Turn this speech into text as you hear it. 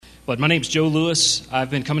But my name's Joe Lewis. I've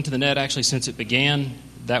been coming to the net actually since it began.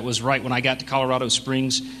 That was right when I got to Colorado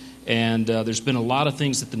Springs. And there's been a lot of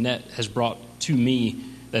things that the net has brought to me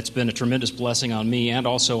that's been a tremendous blessing on me and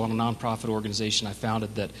also on a nonprofit organization I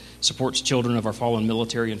founded that supports children of our fallen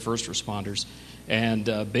military and first responders. And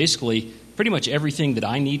basically, pretty much everything that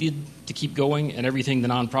I needed to keep going and everything the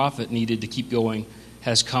nonprofit needed to keep going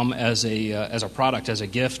has come as a product, as a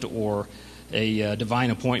gift, or a divine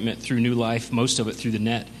appointment through New Life, most of it through the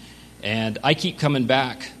net. And I keep coming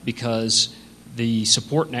back because the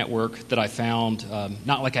support network that I found,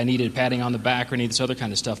 not like I needed patting on the back or any of this other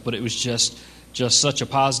kind of stuff, but it was just such a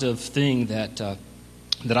positive thing that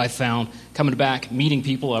I found coming back, meeting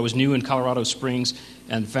people. I was new in Colorado Springs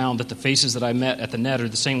and found that the faces that I met at the net are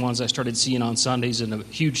the same ones I started seeing on Sundays, and a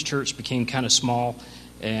huge church became kind of small,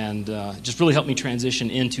 and just really helped me transition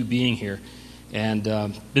into being here. And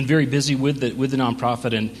been very busy with the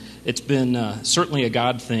nonprofit, and it's been certainly a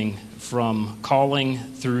God thing, from calling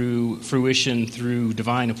through fruition, through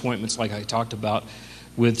divine appointments like I talked about,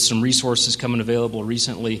 with some resources coming available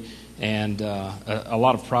recently, and a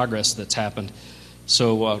lot of progress that's happened.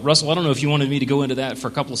 So, Russell, I don't know if you wanted me to go into that for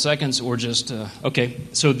a couple of seconds or just, okay.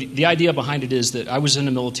 So the idea behind it is that I was in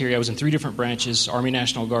the military. I was in 3 different branches: Army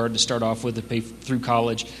National Guard to start off with, to pay through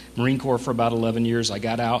college, Marine Corps for about 11 years. I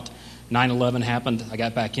got out. 9/11 happened. I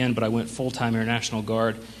got back in, but I went full-time Air National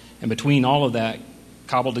Guard. And between all of that,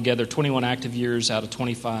 cobbled together 21 active years out of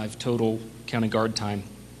 25 total county guard time.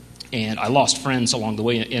 And I lost friends along the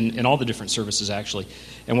way in all the different services, actually.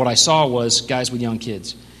 And what I saw was guys with young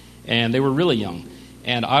kids. And they were really young.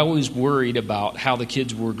 And I always worried about how the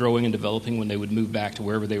kids were growing and developing when they would move back to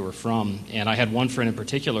wherever they were from. And I had one friend in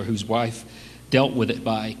particular whose wife dealt with it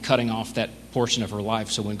by cutting off that portion of her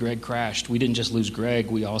life. So when Greg crashed, we didn't just lose Greg,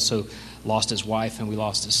 we also lost his wife and we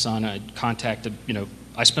lost his son. I contacted,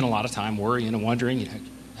 I spent a lot of time worrying and wondering,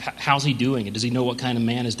 how's he doing? And does he know what kind of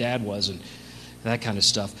man his dad was? And that kind of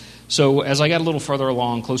stuff. So as I got a little further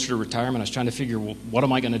along, closer to retirement, I was trying to figure, well, what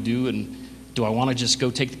am I going to do? And do I want to just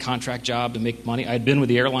go take the contract job to make money? I had been with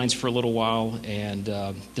the airlines for a little while and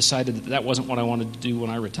decided that wasn't what I wanted to do when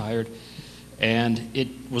I retired. And it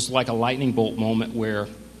was like a lightning bolt moment where,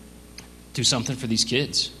 do something for these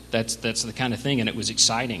kids. That's the kind of thing, and it was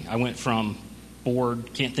exciting. I went from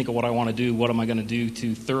bored, can't think of what I want to do, what am I going to do,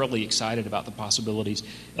 to thoroughly excited about the possibilities,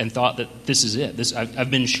 and thought that this is it. I've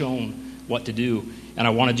been shown what to do, and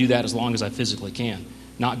I want to do that as long as I physically can,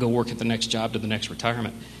 not go work at the next job to the next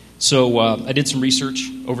retirement. So I did some research.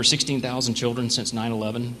 Over 16,000 children since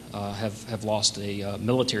 9/11 have lost a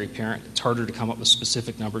military parent. It's harder to come up with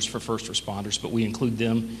specific numbers for first responders, but we include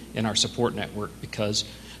them in our support network because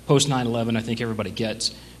post 9/11, I think everybody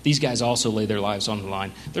gets, these guys also lay their lives on the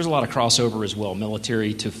line. There's a lot of crossover as well,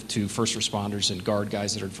 military to first responders, and guard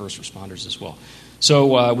guys that are first responders as well.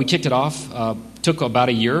 So we kicked it off. Took about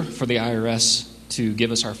a year for the IRS to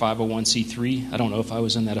give us our 501c3. I don't know if I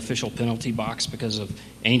was in that official penalty box because of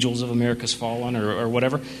Angels of America's Fallen or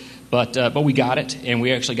whatever, but we got it, and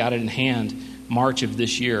we actually got it in hand March of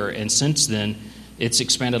this year, and since then it's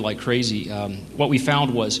expanded like crazy. What we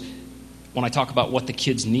found was, when I talk about what the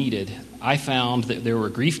kids needed, I found that there were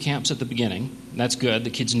grief camps at the beginning. That's good. The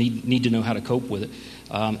kids need to know how to cope with it.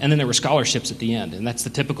 And then there were scholarships at the end, and that's the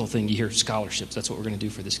typical thing. You hear scholarships. That's what we're going to do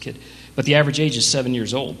for this kid. But the average age is 7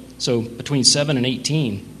 years old. So between 7 and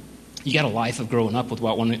 18, you got a life of growing up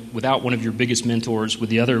without one of your biggest mentors, with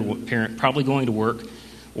the other parent probably going to work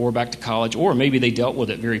or back to college, or maybe they dealt with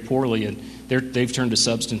it very poorly and they've turned to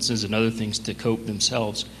substances and other things to cope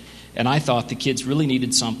themselves. And I thought the kids really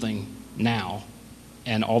needed something now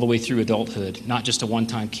and all the way through adulthood, not just a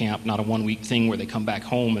one-time camp, not a one-week thing where they come back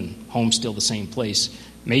home and home's still the same place.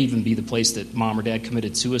 May even be the place that mom or dad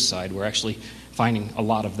committed suicide. We're actually finding a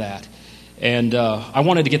lot of that. And I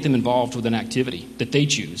wanted to get them involved with an activity that they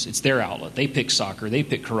choose. It's their outlet. They pick soccer, they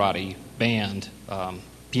pick karate, band,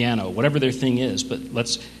 piano, whatever their thing is, but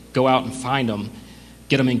let's go out and find them,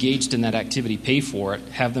 get them engaged in that activity, pay for it,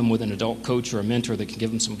 have them with an adult coach or a mentor that can give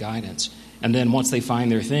them some guidance. And then once they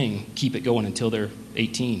find their thing, keep it going until they're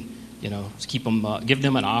 18. Keep them, give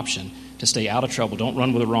them an option to stay out of trouble. Don't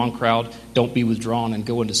run with the wrong crowd. Don't be withdrawn and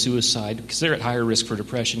go into suicide, because they're at higher risk for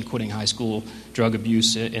depression, quitting high school, drug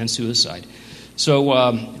abuse, and suicide.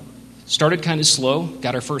 So started kind of slow.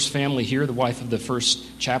 Got our first family here, the wife of the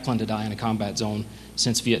first chaplain to die in a combat zone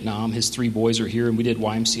since Vietnam. His 3 boys are here, and we did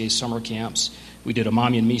YMCA summer camps. We did a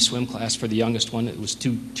Mommy and Me swim class for the youngest one. It was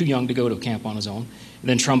too young to go to a camp on his own. And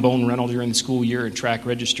then trombone rental during the school year and track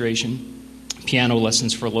registration, piano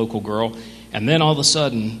lessons for a local girl. And then all of a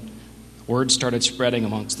sudden, word started spreading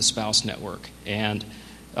amongst the spouse network. And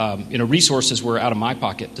Resources were out of my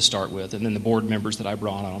pocket to start with, and then the board members that I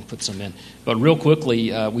brought on put some in. But real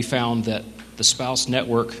quickly, we found that the spouse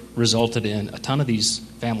network resulted in a ton of these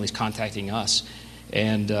families contacting us,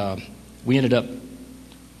 and we ended up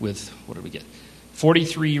with, what did we get?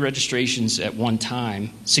 43 registrations at one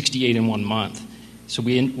time, 68 in 1 month. So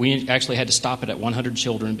we actually had to stop it at 100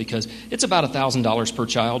 children because it's about $1,000 per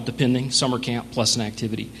child, depending, summer camp plus an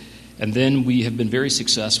activity. And then we have been very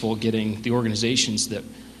successful getting the organizations that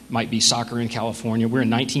might be soccer in California. We're in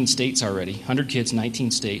 19 states already, 100 kids,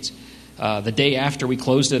 19 states. The day after we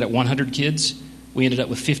closed it at 100 kids, we ended up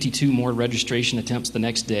with 52 more registration attempts the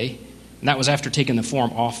next day. And that was after taking the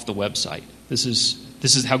form off the website. This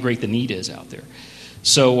is how great the need is out there.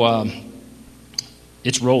 So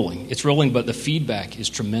it's rolling. It's rolling, but the feedback is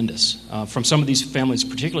tremendous. From some of these families,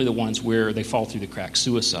 particularly the ones where they fall through the cracks,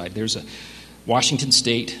 suicide. There's a Washington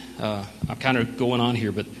State, I'm kind of going on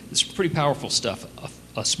here, but it's pretty powerful stuff.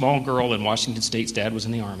 A small girl in Washington State's dad was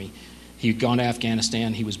in the Army. He'd gone to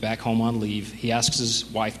Afghanistan. He was back home on leave. He asks his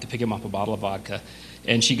wife to pick him up a bottle of vodka,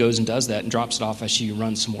 and she goes and does that and drops it off as she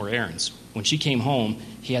runs some more errands. When she came home,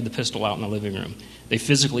 he had the pistol out in the living room. They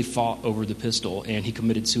physically fought over the pistol, and he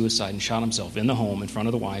committed suicide and shot himself in the home in front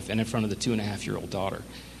of the wife and in front of the 2.5-year-old daughter.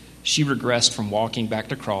 She regressed from walking back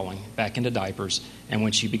to crawling, back into diapers, and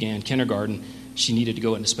when she began kindergarten, she needed to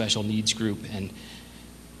go into special needs group, and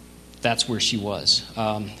that's where she was.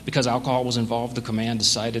 Because alcohol was involved, the command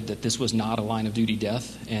decided that this was not a line-of-duty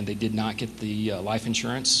death, and they did not get the life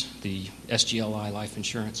insurance, the SGLI life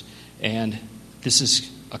insurance, and this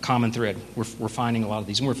is a common thread. We're finding a lot of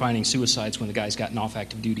these, and we're finding suicides when the guy's gotten off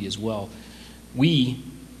active duty as well. We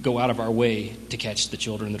go out of our way to catch the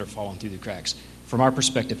children that are falling through the cracks. From our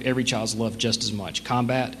perspective, every child's loved just as much.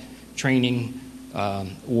 Combat, training,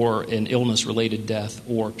 or an illness-related death,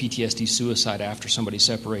 or PTSD suicide after somebody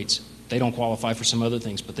separates, they don't qualify for some other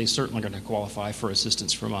things, but they certainly are going to qualify for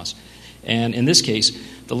assistance from us. And in this case,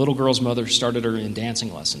 the little girl's mother started her in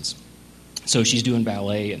dancing lessons. So she's doing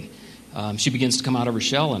ballet, and she begins to come out of her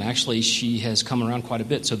shell, and actually she has come around quite a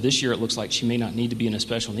bit. So this year it looks like she may not need to be in a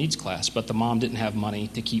special needs class, but the mom didn't have money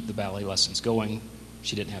to keep the ballet lessons going.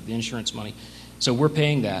 She didn't have the insurance money. So we're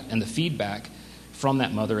paying that, and the feedback from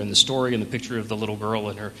that mother and the story and the picture of the little girl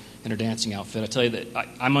in her dancing outfit. I tell you that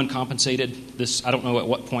I'm uncompensated. I don't know at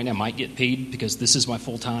what point I might get paid because this is my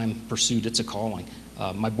full-time pursuit. It's a calling.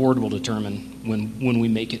 My board will determine when we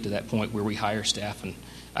make it to that point where we hire staff, and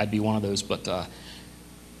I'd be one of those. But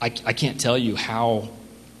I can't tell you how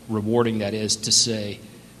rewarding that is to say,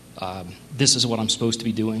 this is what I'm supposed to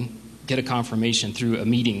be doing. Get a confirmation through a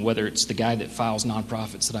meeting, whether it's the guy that files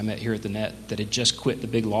nonprofits that I met here at the Net that had just quit the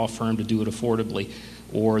big law firm to do it affordably,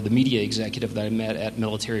 or the media executive that I met at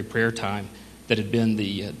Military Prayer Time that had been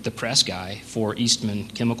the press guy for Eastman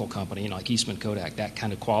Chemical Company, like Eastman Kodak, that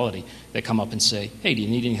kind of quality, that come up and say, hey, do you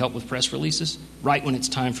need any help with press releases? Right when it's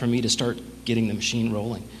time for me to start getting the machine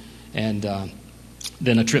rolling. And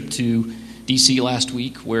then a trip to D.C. last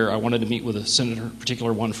week where I wanted to meet with a senator, a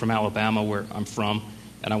particular one from Alabama where I'm from,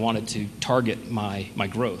 and I wanted to target my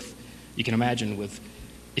growth. You can imagine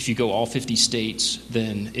if you go all 50 states,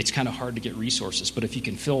 then it's kind of hard to get resources. But if you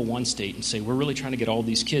can fill one state and say, we're really trying to get all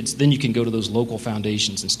these kids, then you can go to those local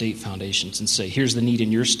foundations and state foundations and say, here's the need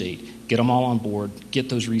in your state. Get them all on board, get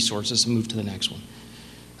those resources, and move to the next one.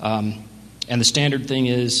 And the standard thing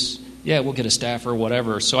is, yeah, we'll get a staff or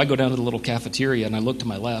whatever. So I go down to the little cafeteria, and I look to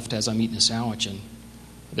my left as I'm eating a sandwich, and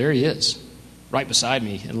there he is, right beside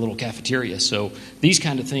me in a little cafeteria. So these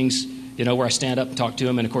kind of things, where I stand up and talk to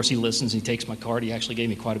him, and of course he listens, he takes my card. He actually gave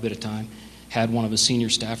me quite a bit of time. Had one of his senior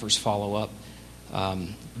staffers follow up.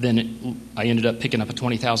 Then I ended up picking up a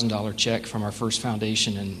 $20,000 check from our first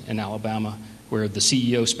foundation in Alabama, where the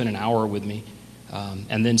CEO spent an hour with me,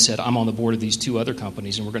 and then said, I'm on the board of these 2 other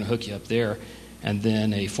companies, and we're going to hook you up there. And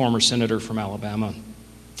then a former senator from Alabama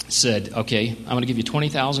said, okay, I'm going to give you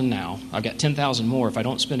 $20,000 now. I've got $10,000 more. If I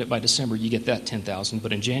don't spend it by December, you get that $10,000.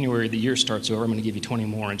 But in January, the year starts over. I'm going to give you 20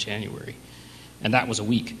 more in January. And that was a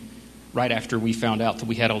week, right after we found out that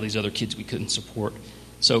we had all these other kids we couldn't support.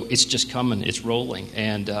 So it's just coming. It's rolling.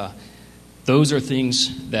 And those are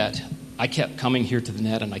things that I kept coming here to the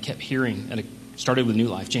Net, and I kept hearing. And it started with New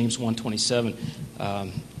Life, James 1:27.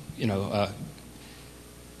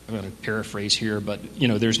 I'm going to paraphrase here, but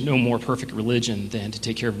there's no more perfect religion than to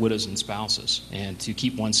take care of widows and spouses and to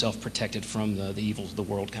keep oneself protected from the evils of the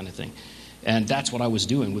world, kind of thing. And that's what I was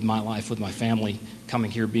doing with my life, with my family,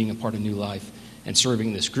 coming here, being a part of New Life, and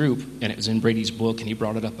serving this group. And it was in Brady's book, and he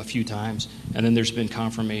brought it up a few times. And then there's been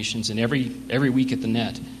confirmations. And every week at the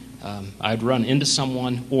Net, I'd run into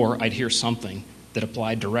someone, or I'd hear something that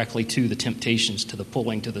applied directly to the temptations, to the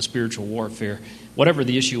pulling, to the spiritual warfare, whatever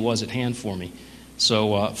the issue was at hand for me.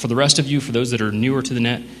 So for the rest of you, for those that are newer to the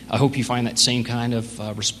net, I hope you find that same kind of,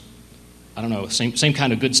 same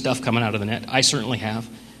kind of good stuff coming out of the net. I certainly have.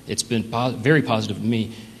 It's been very positive to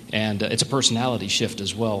me, and it's a personality shift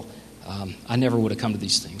as well. I never would have come to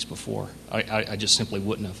these things before. I just simply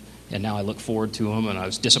wouldn't have. And now I look forward to them, and I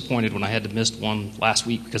was disappointed when I had to miss one last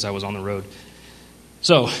week because I was on the road.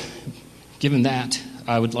 So, given that,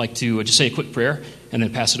 I would like to just say a quick prayer and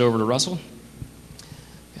then pass it over to Russell.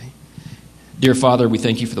 Okay. Dear Father, we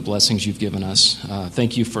thank you for the blessings you've given us.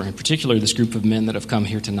 Thank you for, in particular, this group of men that have come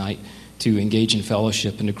here tonight to engage in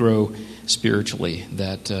fellowship and to grow spiritually,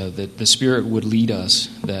 that the Spirit would lead us,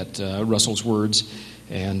 that Russell's words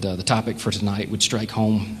and the topic for tonight would strike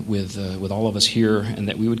home with all of us here, and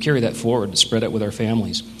that we would carry that forward and spread it with our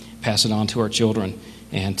families, pass it on to our children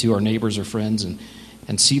and to our neighbors or friends,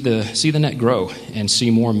 and see the net grow and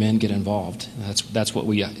see more men get involved. That's what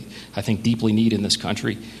we, I think, deeply need in this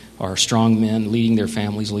country, are strong men leading their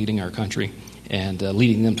families, leading our country, and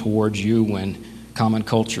leading them towards you when common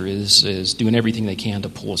culture is doing everything they can to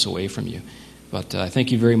pull us away from you. But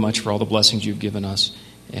thank you very much for all the blessings you've given us,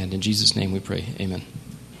 and in Jesus' name we pray. Amen.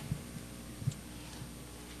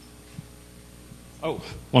 Oh,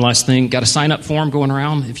 one last thing. Got a sign-up form going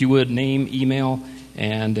around. If you would, name, email,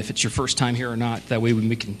 and if it's your first time here or not, that way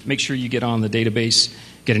we can make sure you get on the database,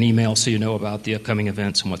 get an email so you know about the upcoming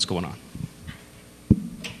events and what's going on.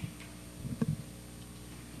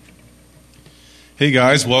 Hey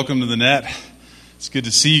guys, welcome to the net. It's good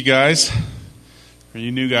to see you guys. For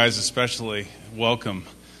you new guys especially, welcome.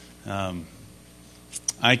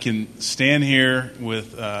 I can stand here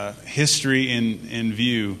with history in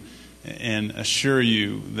view and assure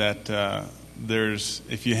you that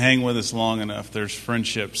if you hang with us long enough, there's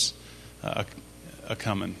friendships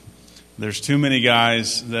a-coming. There's too many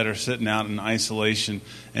guys that are sitting out in isolation.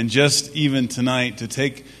 And just even tonight, to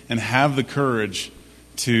take and have the courage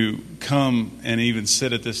to come and even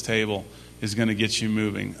sit at this table is going to get you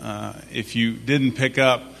moving. If you didn't pick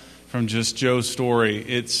up from just Joe's story,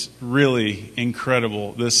 it's really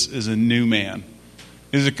incredible. This is a new man.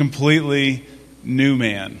 This is a completely new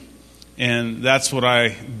man. And that's what I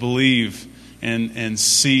believe and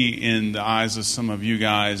see in the eyes of some of you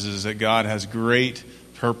guys, is that God has great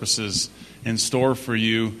purposes in store for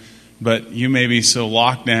you, but you may be so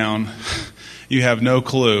locked down, you have no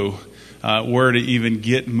clue where to even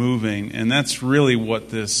get moving. And that's really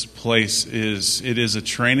what this place is. It is a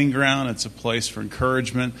training ground. It's a place for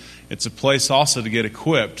encouragement. It's a place also to get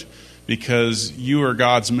equipped, because you are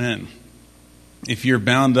God's men. If you're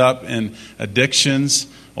bound up in addictions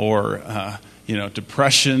or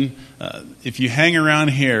depression, if you hang around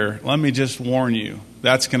here, let me just warn you,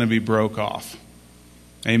 that's going to be broke off.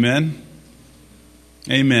 Amen?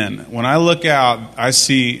 Amen. When I look out, I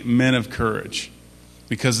see men of courage,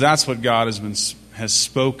 because that's what God has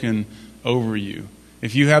spoken over you.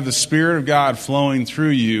 If you have the Spirit of God flowing through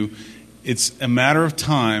you, it's a matter of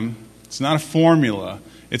time. It's not a formula.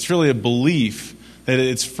 It's really a belief that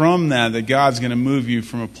it's from that God's going to move you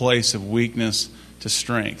from a place of weakness to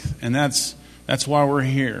strength. And that's why we're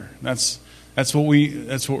here. That's what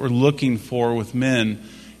we're looking for with men.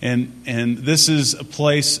 And this is a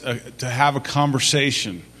place to have a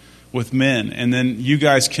conversation with men. And then you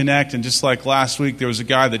guys connect. And just like last week, there was a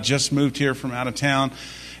guy that just moved here from out of town.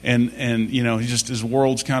 And his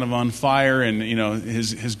world's kind of on fire, and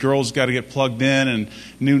his girl's got to get plugged in, and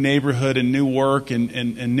new neighborhood and new work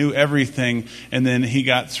and new everything. And then he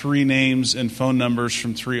got 3 names and phone numbers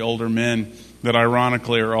from 3 older men that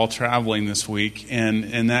ironically are all traveling this week.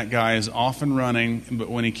 And that guy is off and running, but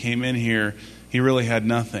when he came in here, he really had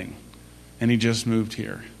nothing, and he just moved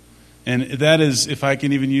here. And that is, if I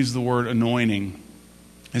can even use the word anointing,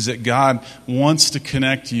 is that God wants to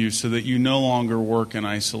connect you so that you no longer work in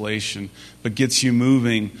isolation, but gets you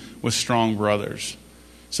moving with strong brothers.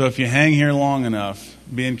 So if you hang here long enough,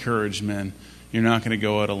 be encouraged, men. You're not going to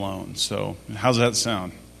go it alone. So how's that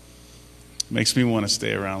sound? Makes me want to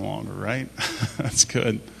stay around longer, right? That's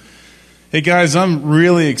good. Hey guys, I'm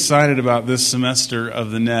really excited about this semester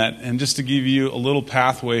of the net, and just to give you a little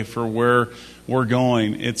pathway for where we're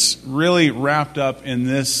going, it's really wrapped up in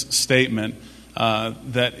this statement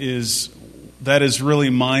that is really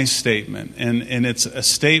my statement, and it's a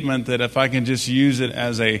statement that, if I can just use it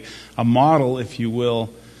as a model, if you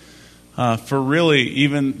will, for really,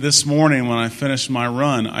 even this morning when I finished my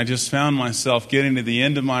run, I just found myself getting to the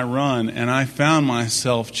end of my run, and I found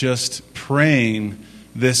myself just praying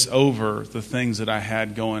this over the things that I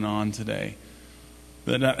had going on today.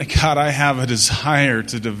 That God, I have a desire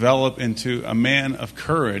to develop into a man of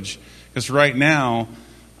courage Because right now,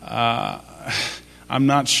 I'm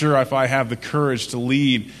not sure if I have the courage to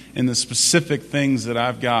lead in the specific things that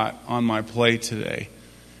I've got on my plate today.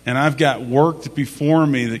 And I've got work before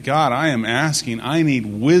me that, God, I am asking. I need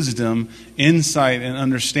wisdom, insight, and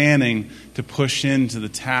understanding to push into the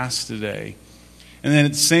task today. And then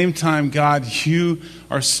at the same time, God, you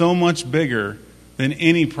are so much bigger than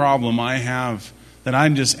any problem I have, that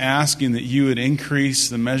I'm just asking that you would increase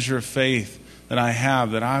the measure of faith that I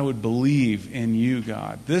have, that I would believe in you,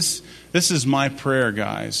 God. This is my prayer,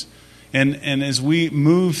 guys. And as we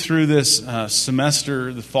move through this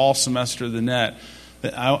semester, the fall semester of the Net,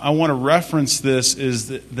 I want to reference this is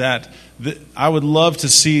that I would love to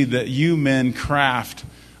see that you men craft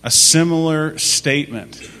a similar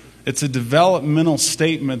statement. It's a developmental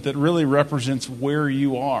statement that really represents where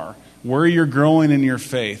you are, where you're growing in your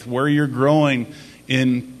faith, where you're growing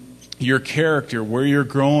in your character, where you're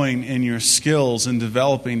growing in your skills and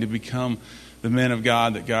developing to become the men of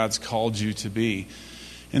God that God's called you to be.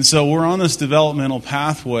 And so we're on this developmental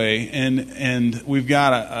pathway, and we've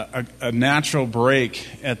got a natural break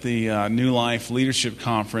at the New Life Leadership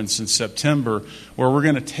Conference in September, where we're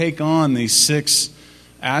going to take on these 6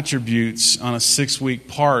 attributes on a 6-week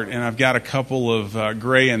part. And I've got a couple of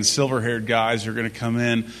gray and silver-haired guys who are going to come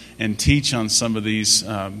in and teach on some of these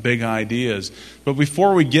big ideas. But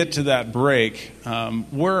before we get to that break,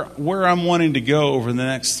 where I'm wanting to go over the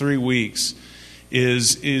next 3 weeks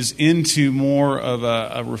is into more of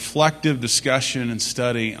a reflective discussion and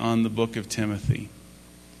study on the book of Timothy.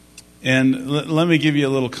 And let me give you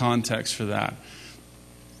a little context for that.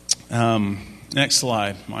 Next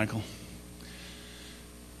slide, Michael.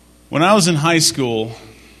 When I was in high school,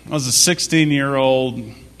 I was a 16-year-old,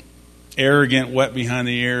 arrogant, wet behind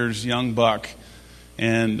the ears young buck.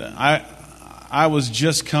 And I was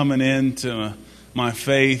just coming into my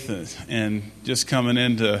faith and just coming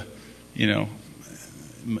into,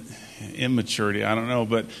 immaturity. I don't know,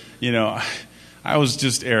 but, I was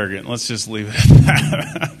just arrogant. Let's just leave it at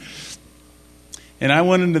that. And I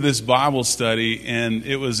went into this Bible study, and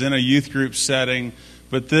it was in a youth group setting.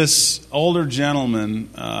 But this older gentleman,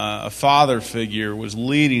 a father figure, was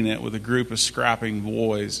leading it with a group of scrapping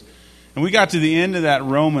boys. And we got to the end of that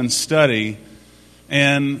Romans study,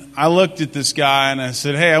 and I looked at this guy and I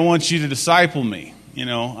said, hey, I want you to disciple me.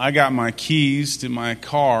 I got my keys to my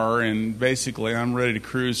car, and basically I'm ready to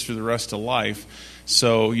cruise for the rest of life.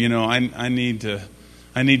 So, I need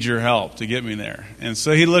your help to get me there. And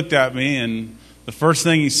so he looked at me, and the first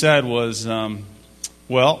thing he said was,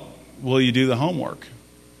 well, will you do the homework?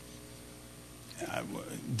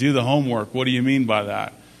 Do the homework. What do you mean by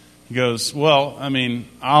that? He goes, well,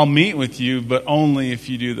 I'll meet with you, but only if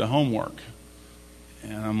you do the homework.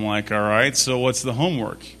 And I'm like, all right, so what's the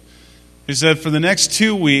homework? He said, for the next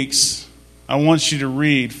 2 weeks, I want you to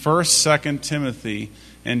read 1st, 2nd Timothy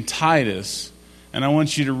and Titus, and I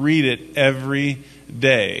want you to read it every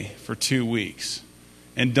day for 2 weeks.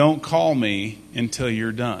 And don't call me until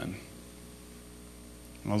you're done.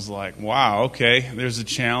 I was like, wow, okay, there's a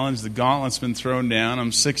challenge. The gauntlet's been thrown down.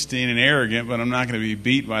 I'm 16 and arrogant, but I'm not going to be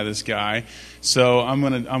beat by this guy. So I'm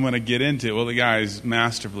going to get into it. Well, the guy's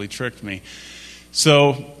masterfully tricked me.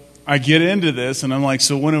 So I get into this, and I'm like,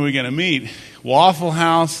 so when are we going to meet? Waffle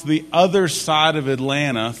House, the other side of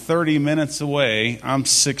Atlanta, 30 minutes away. I'm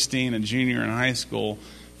 16, a junior in high school.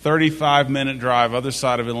 35-minute drive, other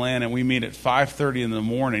side of Atlanta. We meet at 5:30 in the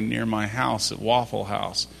morning near my house at Waffle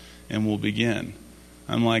House, and we'll begin.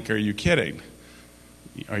 I'm like, are you kidding?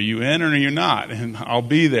 Are you in or are you not? And I'll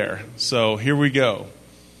be there. So here we go.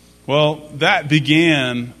 Well, that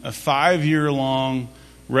began a 5-year-long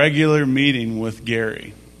regular meeting with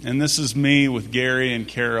Gary. And this is me with Gary and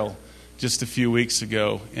Carol just a few weeks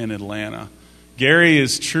ago in Atlanta. Gary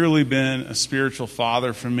has truly been a spiritual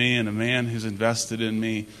father for me and a man who's invested in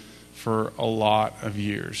me for a lot of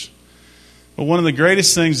years. But one of the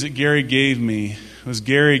greatest things that Gary gave me was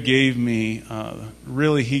he gave me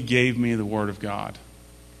the Word of God.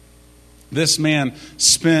 This man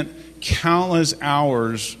spent countless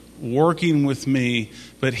hours working with me,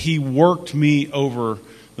 but he worked me over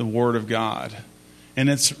the Word of God. And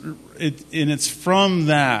it's from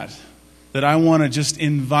that I want to just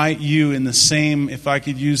invite you in the same, if I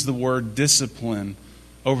could use the word discipline,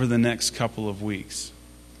 over the next couple of weeks.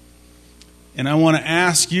 And I want to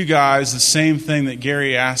ask you guys the same thing that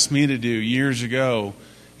Gary asked me to do years ago,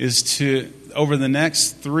 is to, over the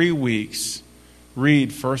next 3 weeks,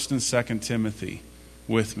 read 1st and 2nd Timothy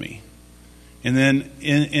with me. And then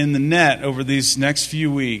in the Net, over these next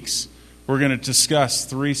few weeks, we're going to discuss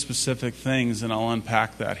 3 specific things, and I'll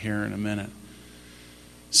unpack that here in a minute.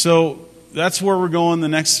 So that's where we're going the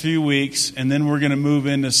next few weeks, and then we're going to move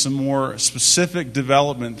into some more specific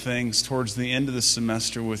development things towards the end of the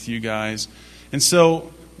semester with you guys. And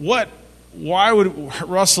so why would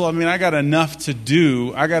Russell, I got enough to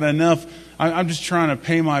do. I got enough. I'm just trying to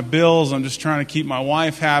pay my bills. I'm just trying to keep my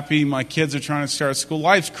wife happy. My kids are trying to start school.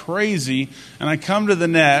 Life's crazy. And I come to the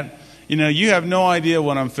net. You have no idea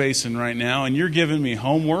what I'm facing right now, and you're giving me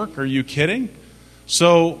homework. Are you kidding?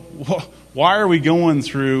 So why are we going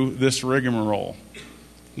through this rigmarole?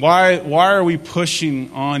 Why are we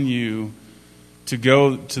pushing on you to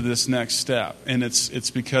go to this next step? And it's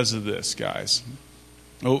because of this, guys.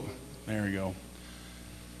 Oh, there we go.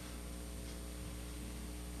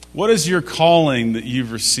 What is your calling that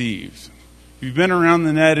you've received? If you've been around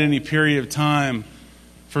the net any period of time,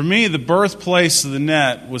 for me, the birthplace of the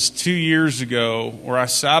net was 2 years ago, where I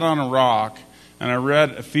sat on a rock and I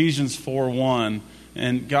read Ephesians 4:1,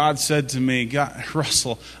 and God said to me,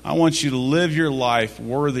 Russell, I want you to live your life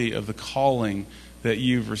worthy of the calling that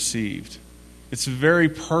you've received. It's a very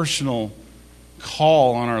personal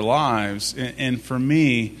call on our lives, and for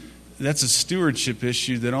me, that's a stewardship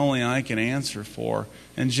issue that only I can answer for.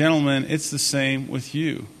 And gentlemen, it's the same with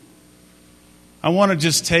you. I want to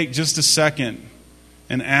just take just a second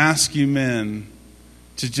and ask you men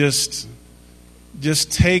to just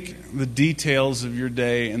take the details of your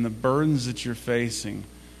day and the burdens that you're facing.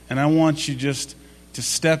 And I want you just to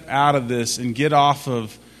step out of this and get off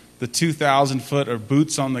of the 2,000 foot of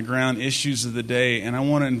boots on the ground issues of the day. And I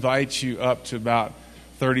want to invite you up to about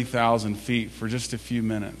 30,000 feet for just a few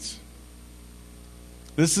minutes.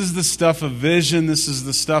 This is the stuff of vision. This is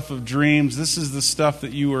the stuff of dreams. This is the stuff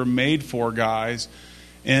that you were made for, guys.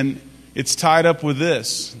 And it's tied up with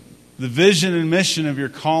this. The vision and mission of your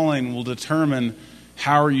calling will determine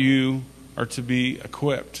how you are to be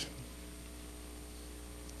equipped.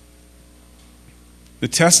 The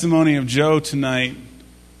testimony of Joe tonight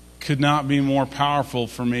could not be more powerful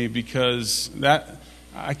for me, because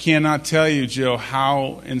I cannot tell you, Joe,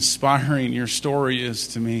 how inspiring your story is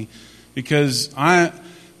to me. Because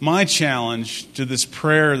my challenge to this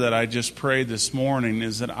prayer that I just prayed this morning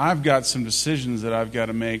is that I've got some decisions that I've got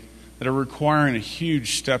to make that are requiring a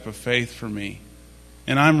huge step of faith for me.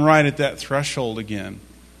 And I'm right at that threshold again.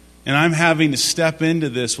 And I'm having to step into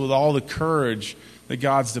this with all the courage that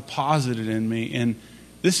God's deposited in me. And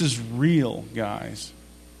this is real, guys.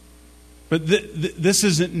 But this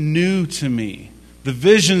isn't new to me. The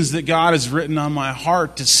visions that God has written on my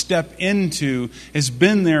heart to step into has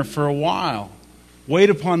been there for a while.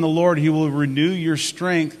 Wait upon the Lord. He will renew your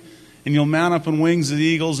strength, and you'll mount up on wings of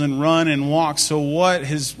eagles and run and walk. So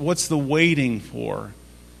what's the waiting for?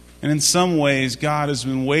 And in some ways, God has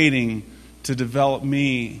been waiting to develop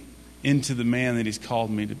me into the man that He's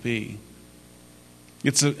called me to be.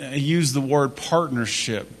 I use the word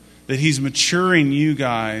partnership, that He's maturing you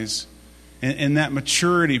guys. And that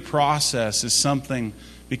maturity process is something,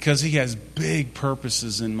 because He has big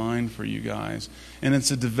purposes in mind for you guys. And it's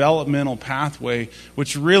a developmental pathway,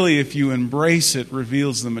 which really, if you embrace it,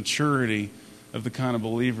 reveals the maturity of the kind of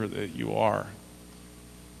believer that you are.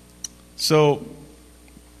 So,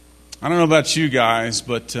 I don't know about you guys,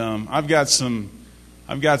 but I've got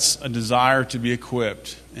a desire to be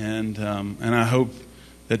equipped, and I hope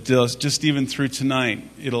that just even through tonight,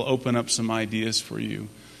 it'll open up some ideas for you.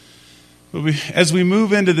 As we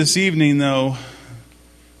move into this evening, though,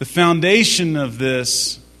 the foundation of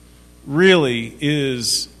this really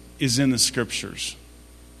is in the Scriptures.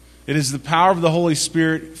 It is the power of the Holy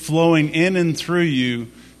Spirit flowing in and through you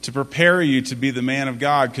to prepare you to be the man of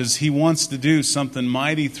God, because He wants to do something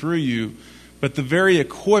mighty through you. But the very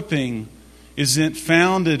equipping isn't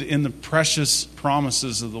founded in the precious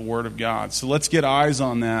promises of the Word of God. So let's get eyes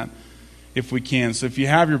on that if we can. So if you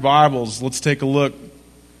have your Bibles, let's take a look.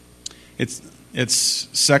 It's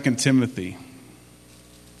 2 Timothy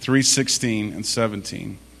 3:16 and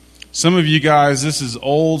 17. Some of you guys, this is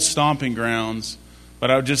old stomping grounds,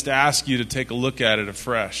 but I would just ask you to take a look at it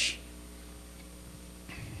afresh.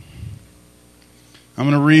 I'm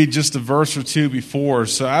going to read just a verse or two before.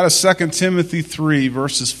 So out of 2 Timothy 3,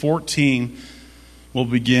 verses 14, we'll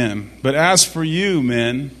begin. But as for you,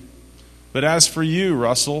 men, but as for you,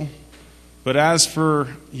 Russell, but as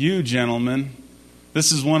for you, gentlemen,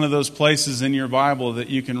 this is one of those places in your Bible that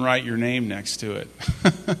you can write your name next to it.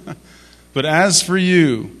 But as for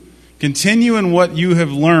you, continue in what you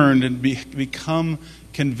have learned and become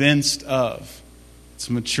convinced of. It's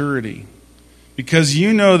maturity. Because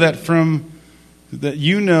you know those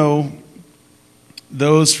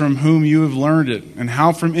from whom you have learned it, and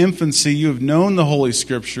how from infancy you have known the Holy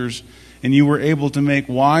Scriptures, and you were able to make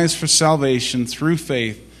wise for salvation through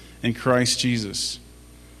faith in Christ Jesus.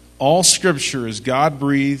 All Scripture is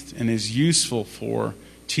God-breathed and is useful for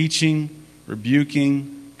teaching,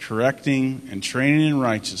 rebuking, correcting, and training in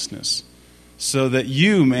righteousness, so that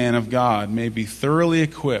you, man of God, may be thoroughly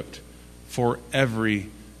equipped for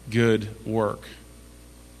every good work.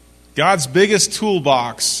 God's biggest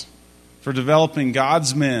toolbox for developing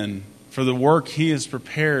God's men for the work He has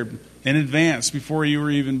prepared in advance before you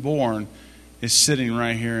were even born is sitting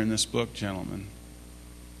right here in this book, gentlemen.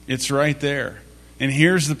 It's right there. And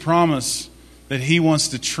here's the promise that He wants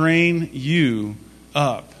to train you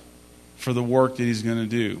up for the work that He's going to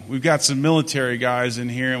do. We've got some military guys in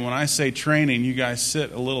here, and when I say training, you guys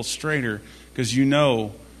sit a little straighter because you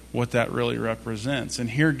know what that really represents. And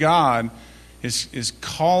here God is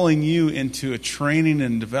calling you into a training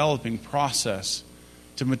and developing process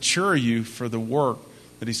to mature you for the work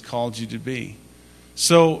that He's called you to be.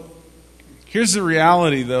 So here's the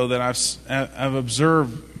reality, though, that I've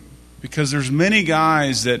observed, because there's many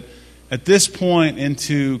guys that at this point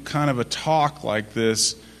into kind of a talk like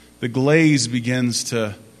this, the glaze begins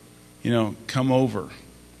to, come over.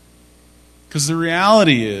 Because the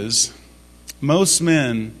reality is, most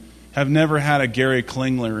men have never had a Gary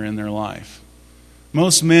Klingler in their life.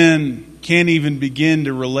 Most men can't even begin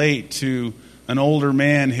to relate to an older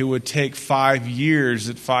man who would take 5 years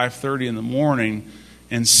at 5:30 in the morning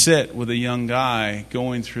and sit with a young guy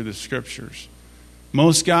going through the Scriptures.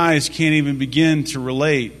 Most guys can't even begin to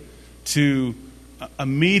relate to a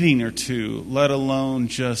meeting or two, let alone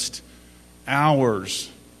just hours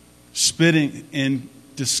spitting in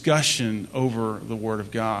discussion over the Word of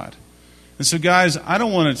God. And so, guys, I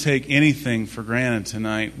don't want to take anything for granted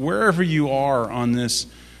tonight. Wherever you are on this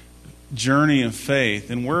journey of faith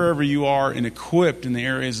and wherever you are and equipped in the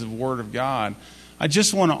areas of the Word of God, I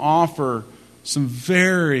just want to offer some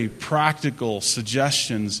very practical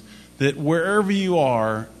suggestions that wherever you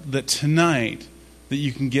are, that tonight, that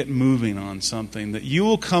you can get moving on something, that you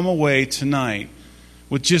will come away tonight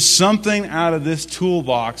with just something out of this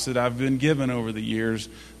toolbox that I've been given over the years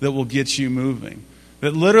that will get you moving.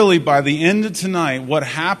 That literally by the end of tonight, what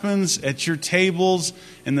happens at your tables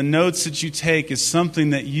and the notes that you take is something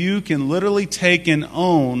that you can literally take and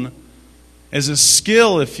own as a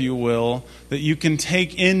skill, if you will, that you can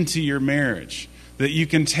take into your marriage, that you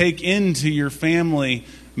can take into your family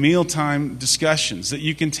mealtime discussions, that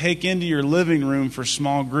you can take into your living room for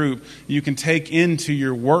small group, you can take into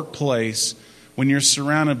your workplace when you're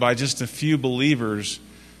surrounded by just a few believers.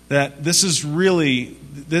 That this is really,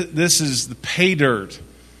 this is the pay dirt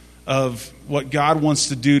of what God wants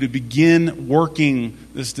to do to begin working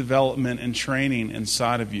this development and training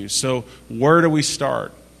inside of you. So where do we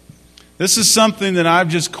start? This is something that I've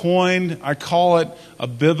just coined. I call it a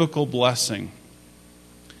biblical blessing.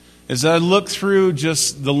 As I look through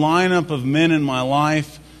just the lineup of men in my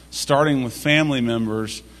life, starting with family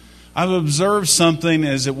members, I've observed something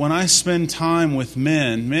is that when I spend time with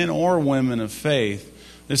men or women of faith,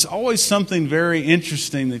 there's always something very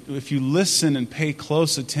interesting that if you listen and pay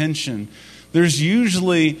close attention, there's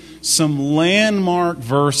usually some landmark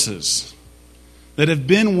verses that have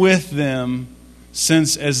been with them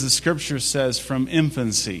since, as the Scripture says, from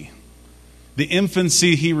infancy. The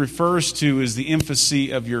infancy he refers to is the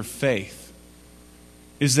infancy of your faith.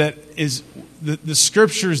 Is the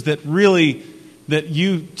Scriptures that really that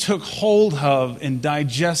you took hold of and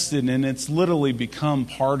digested, and it's literally become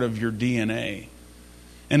part of your DNA.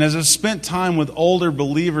 And as I've spent time with older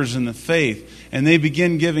believers in the faith, and they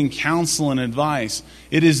begin giving counsel and advice,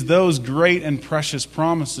 it is those great and precious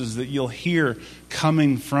promises that you'll hear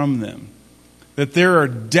coming from them. That there are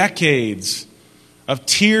decades of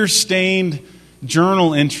tear-stained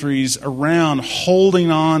journal entries around holding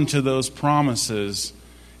on to those promises,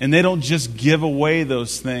 and they don't just give away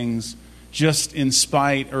those things just in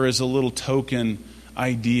spite or as a little token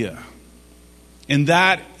idea. And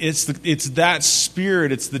that it's that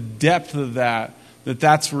spirit, it's the depth of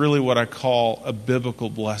that's really what I call a biblical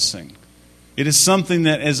blessing. It is something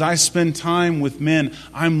that as I spend time with men,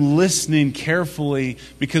 I'm listening carefully,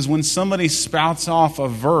 because when somebody spouts off a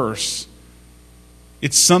verse,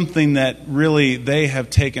 it's something that really they have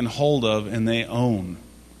taken hold of and they own.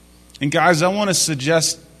 And guys, I want to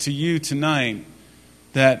suggest to you tonight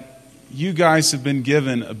that you guys have been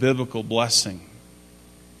given a biblical blessing.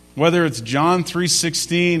 Whether it's John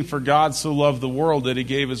 3:16, for God so loved the world that he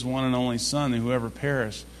gave his one and only Son, that whoever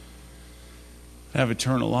perish have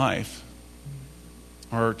eternal life.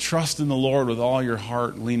 Or trust in the Lord with all your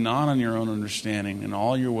heart, lean not on your own understanding, in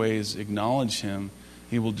all your ways acknowledge him,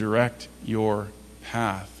 he will direct your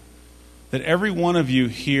path. That every one of you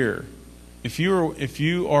here, if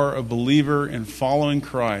you are a believer in following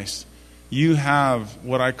Christ, you have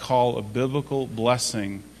what I call a biblical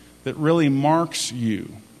blessing that really marks you.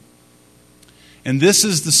 And this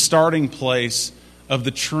is the starting place of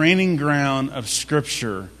the training ground of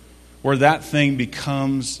Scripture, where that thing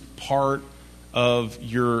becomes part of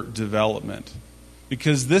your development.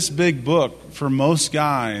 Because this big book, for most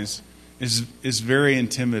guys, is very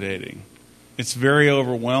intimidating. It's very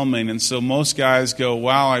overwhelming. And so most guys go,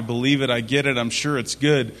 wow, I believe it, I get it, I'm sure it's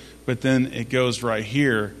good. But then it goes right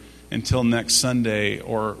here until next Sunday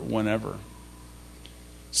or whenever.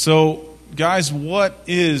 So, guys, what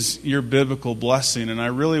is your biblical blessing? And I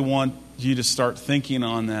really want you to start thinking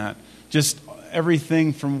on that. Just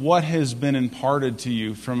everything from what has been imparted to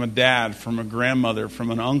you from a dad, from a grandmother,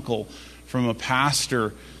 from an uncle, from a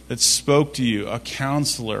pastor that spoke to you, a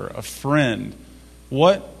counselor, a friend.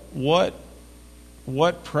 What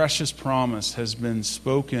precious promise has been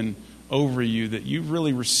spoken over you that you've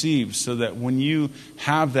really received, so that when you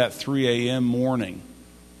have that 3 a.m. morning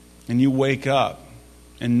and you wake up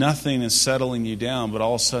and nothing is settling you down, but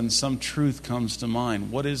all of a sudden some truth comes to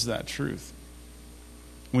mind. What is that truth?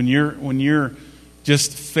 When you're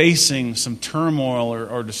just facing some turmoil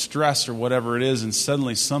or distress or whatever it is, and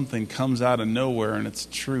suddenly something comes out of nowhere and it's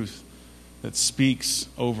truth that speaks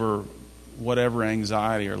over whatever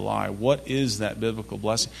anxiety or lie. What is that biblical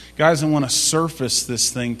blessing? Guys, I want to surface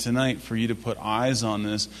this thing tonight for you to put eyes on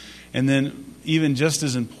this. And then, even just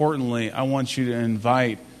as importantly, I want you to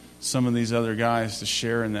invite some of these other guys to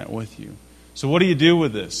share in that with you. So what do you do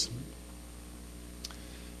with this?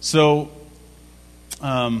 So,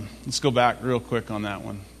 let's go back real quick on that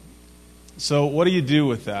one. So what do you do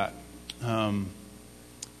with that?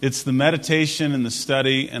 It's the meditation and the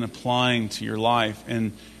study and applying to your life.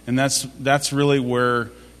 And that's really where,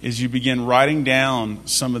 as you begin writing down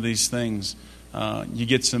some of these things, you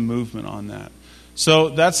get some movement on that. So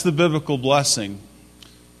that's the biblical blessing.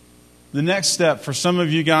 The next step, for some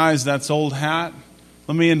of you guys, that's old hat.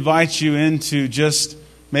 Let me invite you into just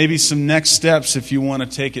maybe some next steps if you want to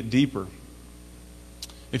take it deeper.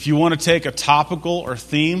 If you want to take a topical or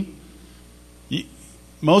theme,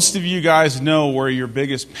 most of you guys know where your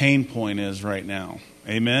biggest pain point is right now.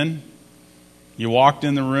 Amen? You walked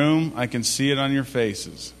in the room, I can see it on your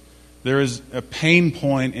faces. There is a pain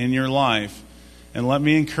point in your life. And let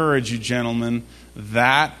me encourage you, gentlemen,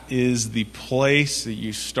 that is the place that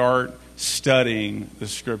you start studying the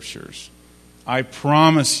Scriptures. I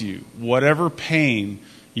promise you, whatever pain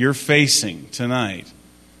you're facing tonight,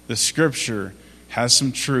 the Scripture has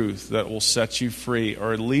some truth that will set you free,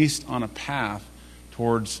 or at least on a path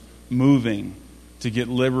towards moving to get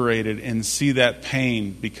liberated and see that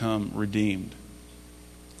pain become redeemed.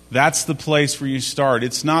 That's the place where you start.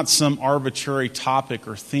 It's not some arbitrary topic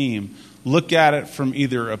or theme. Look at it from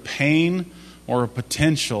either a pain or a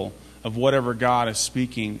potential of whatever God is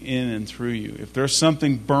speaking in and through you. If there's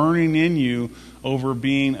something burning in you over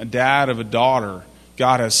being a dad of a daughter,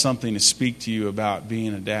 God has something to speak to you about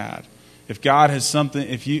being a dad. If God has something,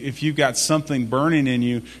 if you've got something burning in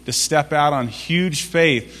you to step out on huge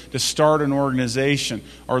faith, to start an organization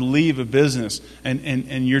or leave a business,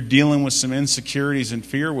 and you're dealing with some insecurities and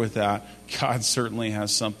fear with that, God certainly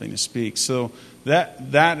has something to speak. So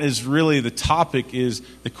that is really the topic. Is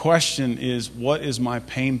the question is, what is my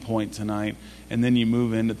pain point tonight? And then you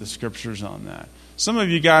move into the Scriptures on that. Some of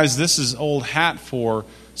you guys, this is old hat for.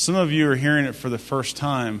 Some of you are hearing it for the first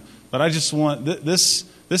time. But I just want this.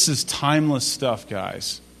 This is timeless stuff,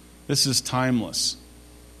 guys. This is timeless.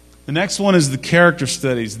 The next one is the character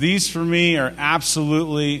studies. These, for me, are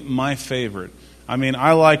absolutely my favorite. I mean,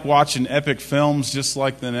 I like watching epic films just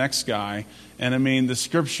like the next guy. And I mean, the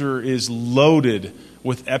Scripture is loaded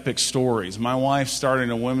with epic stories. My wife's starting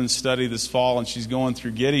a women's study this fall, and she's going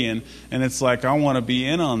through Gideon. And it's like, I want to be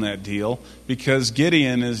in on that deal because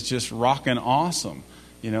Gideon is just rocking awesome.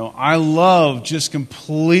 You know, I love just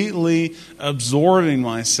completely absorbing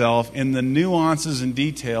myself in the nuances and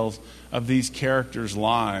details of these characters'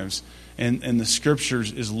 lives. And the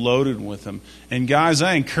Scriptures is loaded with them. And guys,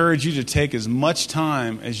 I encourage you to take as much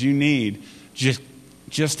time as you need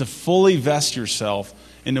just to fully vest yourself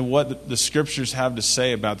into what the Scriptures have to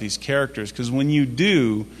say about these characters. Because when you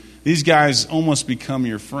do, these guys almost become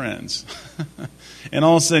your friends. And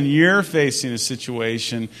all of a sudden you're facing a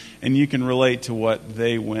situation and you can relate to what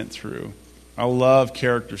they went through. I love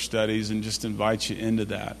character studies and just invite you into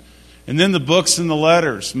that. And then the books and the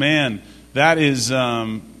letters. Man, that is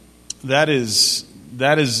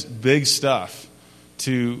big stuff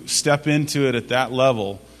to step into it at that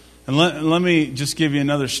level. And let me just give you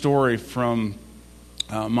another story from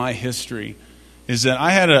my history. Is that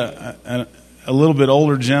I had a little bit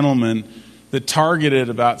older gentleman that targeted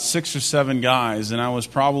about 6 or 7 guys, and I was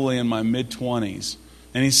probably in my mid-20s.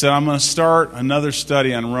 And he said, I'm going to start another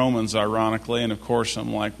study on Romans, ironically. And of course,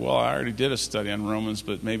 I'm like, well, I already did a study on Romans,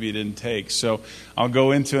 but maybe it didn't take. So I'll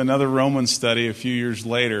go into another Romans study a few years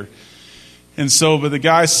later. And so, but the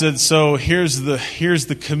guy said, so here's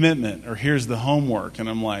the commitment, or here's the homework. And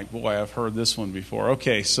I'm like, boy, I've heard this one before.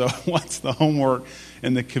 Okay, so what's the homework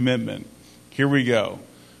and the commitment? Here we go.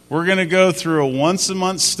 We're going to go through a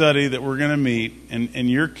once-a-month study that we're going to meet, and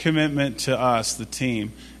your commitment to us, the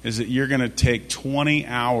team, is that you're going to take 20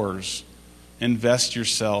 hours, invest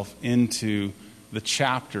yourself into the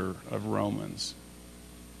chapter of Romans.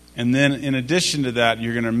 And then in addition to that,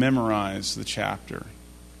 you're going to memorize the chapter.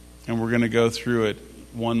 And we're going to go through it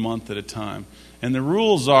 1 month at a time. And the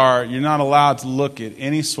rules are, you're not allowed to look at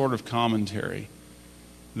any sort of commentary.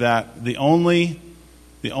 That the only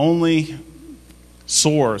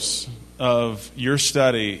source of your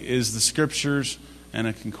study is the Scriptures and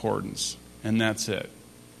a concordance. And that's it.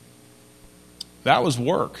 That was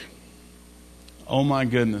work. Oh my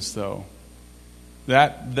goodness, though.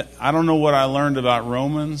 That I don't know what I learned about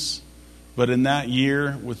Romans, but in that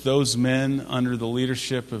year, with those men under the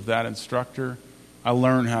leadership of that instructor, I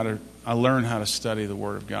learned how to study the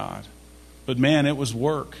Word of God. But man, it was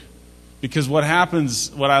work. Because what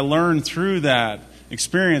I learned through that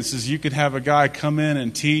experience is you could have a guy come in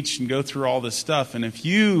and teach and go through all this stuff. And if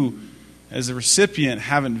you, as a recipient,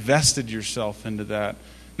 haven't vested yourself into that,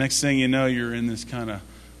 next thing you know, you're in this kind of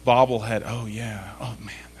bobblehead. Oh, yeah. Oh,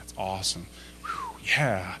 man, that's awesome. Whew,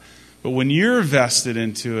 yeah. But when you're vested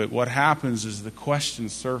into it, what happens is the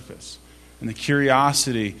questions surface and the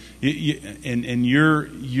curiosity, and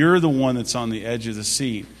you're the one that's on the edge of the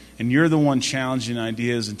seat, and you're the one challenging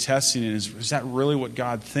ideas and testing it. Is that really what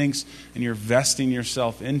God thinks? And you're vesting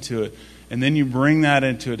yourself into it, and then you bring that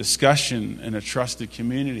into a discussion in a trusted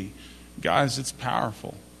community. Guys, it's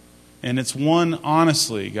powerful, and it's one,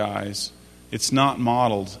 honestly, guys, it's not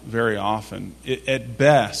modeled very often. At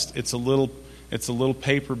best, it's a little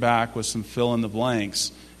paperback with some fill in the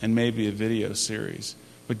blanks and maybe a video series.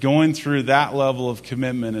 But going through that level of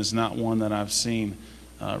commitment is not one that I've seen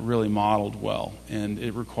really modeled well, and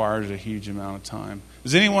it requires a huge amount of time.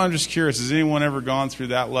 I'm just curious, has anyone ever gone through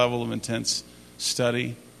that level of intense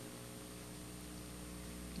study?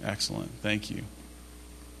 Excellent, thank you.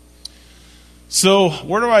 So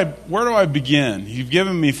where do I begin? You've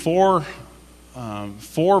given me four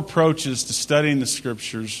approaches to studying the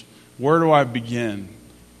Scriptures. Where do I begin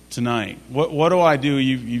tonight? What do I do?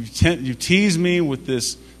 You've teased me with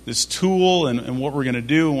this tool and what we're going to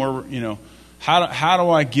do, and how do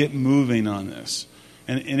I get moving on this?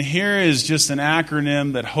 And here is just an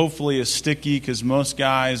acronym that hopefully is sticky because most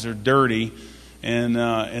guys are dirty, and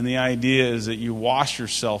the idea is that you wash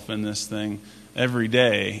yourself in this thing every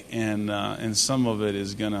day, and some of it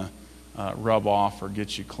is going to rub off or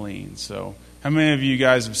get you clean. So, how many of you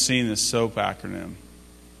guys have seen this SOAP acronym?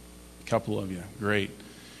 A couple of you, great.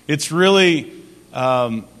 It's really,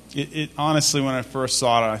 honestly, when I first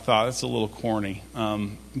saw it, I thought it's a little corny,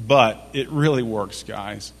 but it really works,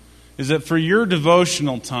 guys. Is that for your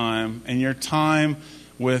devotional time and your time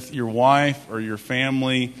with your wife or your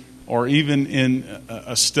family, or even in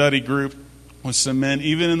a study group with some men,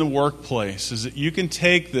 even in the workplace, is that you can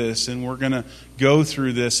take this, and we're going to go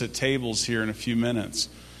through this at tables here in a few minutes,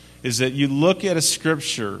 is that you look at a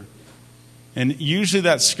scripture, and usually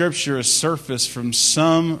that scripture is surfaced from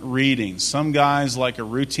some reading. Some guys like a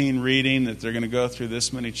routine reading that they're going to go through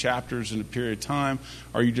this many chapters in a period of time,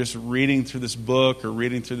 or you're just reading through this book or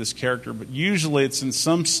reading through this character. But usually it's in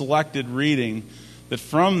some selected reading that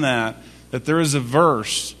from that there is a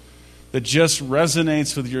verse that just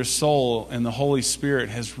resonates with your soul, and the Holy Spirit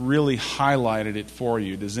has really highlighted it for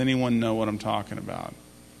you. Does anyone know what I'm talking about?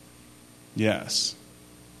 Yes.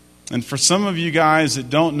 And for some of you guys that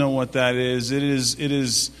don't know what that is,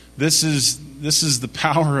 this is the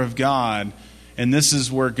power of God, and this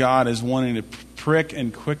is where God is wanting to prick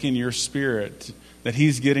and quicken your spirit, that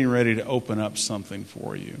He's getting ready to open up something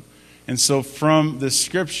for you. And so from the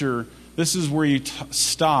scripture, this is where you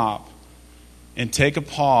stop and take a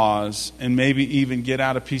pause, and maybe even get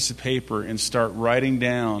out a piece of paper and start writing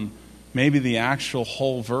down maybe the actual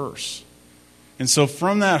whole verse. And so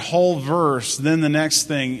from that whole verse, then the next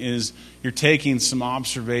thing is you're taking some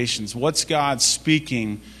observations. What's God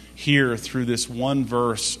speaking here through this one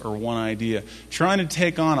verse or one idea? Trying to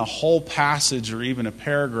take on a whole passage or even a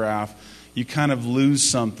paragraph, you kind of lose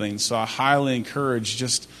something. So I highly encourage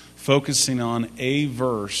just focusing on a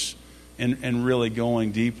verse and really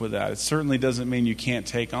going deep with that. It certainly doesn't mean you can't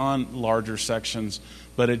take on larger sections,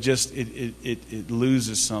 but it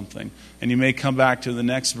loses something. And you may come back to the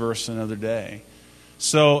next verse another day.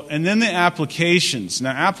 So, and then the applications. Now,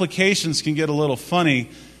 applications can get a little funny.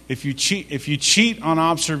 If you cheat on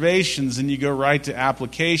observations and you go right to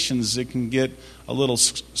applications, it can get a little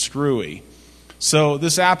screwy. So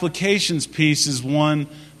this applications piece is one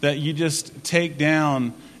that you just take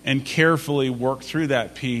down and carefully work through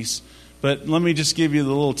that piece. But let me just give you the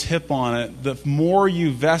little tip on it. The more you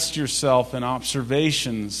vest yourself in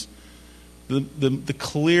observations, the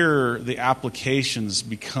clearer the applications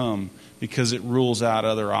become, because it rules out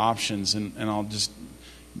other options. And I'll just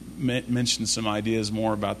mention some ideas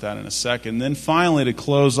more about that in a second. Then finally, to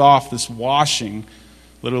close off this washing,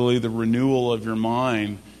 literally the renewal of your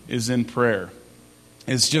mind, is in prayer.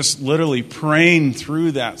 It's just literally praying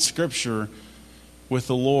through that scripture with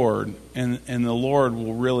the Lord, and the Lord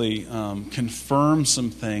will really confirm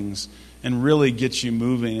some things and really get you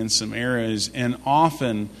moving in some areas. And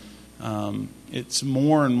often, it's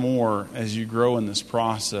more and more as you grow in this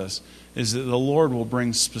process, is that the Lord will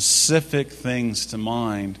bring specific things to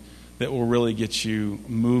mind that will really get you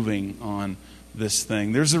moving on this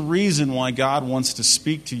thing. There's a reason why God wants to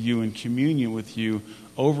speak to you and communion with you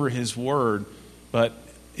over His Word, but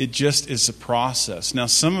it just is a process. Now,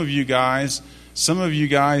 some of you guys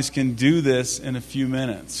can do this in a few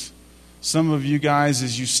minutes. Some of you guys,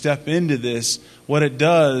 as you step into this, what it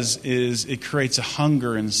does is it creates a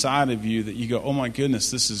hunger inside of you that you go, oh my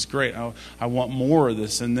goodness, this is great. I want more of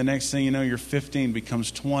this. And the next thing you know, your 15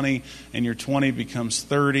 becomes 20, and your 20 becomes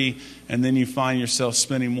 30, and then you find yourself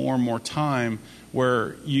spending more and more time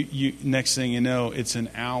where you next thing you know, it's an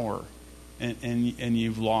hour, and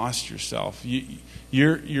you've lost yourself.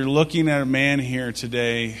 You're looking at a man here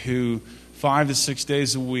today who 5 to 6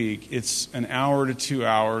 days a week, it's an hour to 2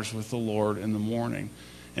 hours with the Lord in the morning.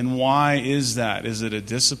 And why is that? Is it a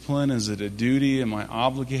discipline? Is it a duty? Am I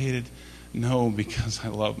obligated? No, because I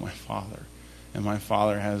love my Father. And my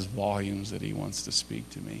Father has volumes that He wants to speak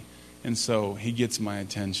to me. And so He gets my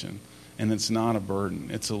attention. And it's not a burden.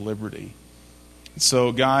 It's a liberty.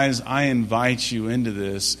 So guys, I invite you into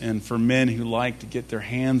this. And for men who like to get their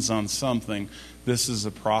hands on something, this is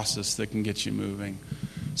a process that can get you moving.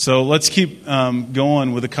 So let's keep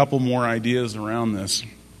going with a couple more ideas around this.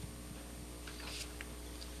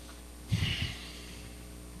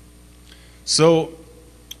 So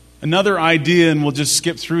another idea, and we'll just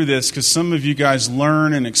skip through this because some of you guys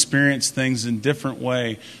learn and experience things in different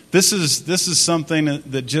way. This is something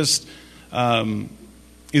that just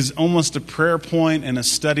is almost a prayer point and a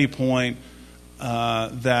study point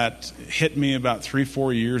that hit me about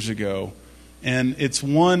 3-4 years ago. And it's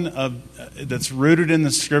one that's rooted in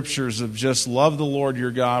the scriptures of just love the Lord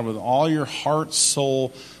your God with all your heart,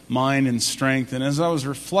 soul, mind, and strength. And as I was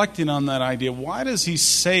reflecting on that idea, why does He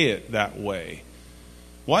say it that way?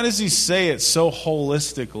 Why does He say it so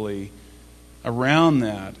holistically around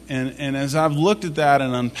that? And as I've looked at that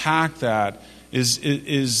and unpacked that,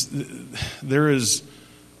 there's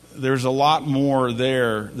a lot more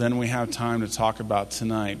there than we have time to talk about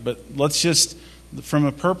tonight. But let's just, from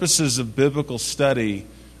the purposes of biblical study,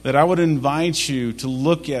 that I would invite you to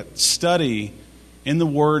look at study in the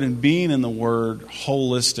Word and being in the Word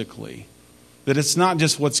holistically. That it's not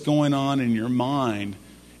just what's going on in your mind,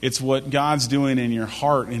 it's what God's doing in your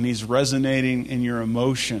heart, and He's resonating in your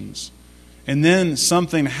emotions. And then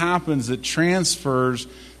something happens that transfers,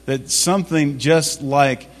 that something just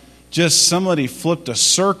somebody flipped a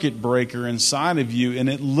circuit breaker inside of you, and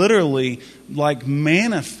it literally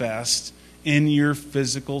manifests in your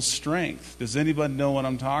physical strength. Does anybody know what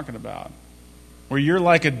I'm talking about? Where you're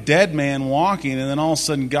like a dead man walking, and then all of a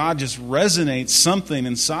sudden God just resonates something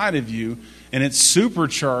inside of you, and it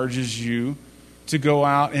supercharges you to go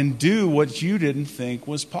out and do what you didn't think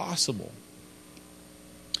was possible.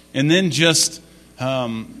 And then just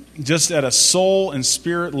at a soul and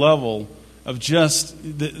spirit level of just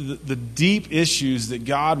the deep issues that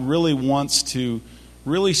God really wants to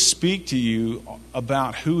really speak to you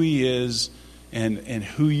about who He is and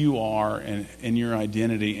who you are and your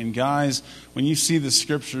identity. And guys, when you see the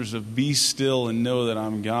scriptures of be still and know that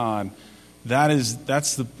I'm God, that's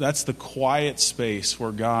the quiet space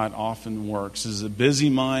where God often works. Is a busy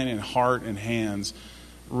mind and heart and hands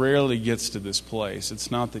rarely gets to this place. It's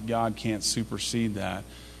not that God can't supersede that.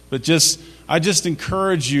 But I just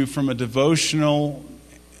encourage you from a devotional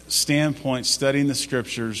standpoint, studying the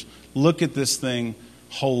scriptures, look at this thing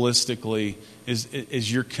holistically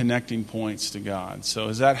as your connecting points to God. So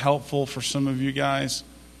is that helpful for some of you guys?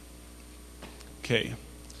 Okay.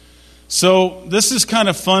 So this is kind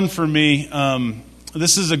of fun for me.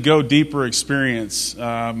 This is a go deeper experience.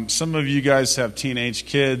 Some of you guys have teenage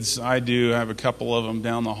kids. I do. I have a couple of them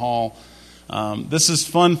down the hall. This is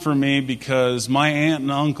fun for me because my aunt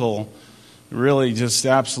and uncle really just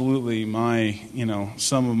absolutely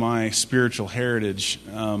some of my spiritual heritage.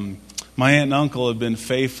 My aunt and uncle have been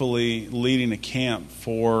faithfully leading a camp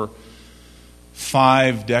for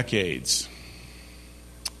 5 decades.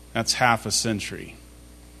 That's half a century.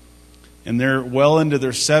 And they're well into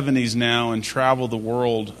their 70s now and travel the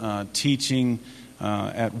world teaching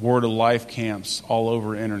at Word of Life camps all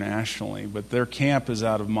over internationally. But their camp is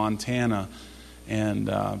out of Montana, and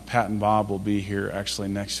Pat and Bob will be here actually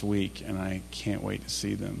next week, and I can't wait to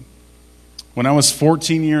see them. When I was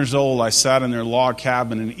 14 years old, I sat in their log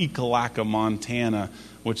cabin in Ekalaka, Montana,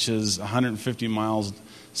 which is 150 miles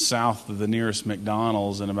south of the nearest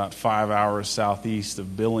McDonald's and about 5 hours southeast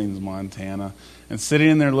of Billings, Montana. And sitting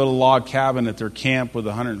in their little log cabin at their camp with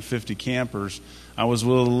 150 campers, I was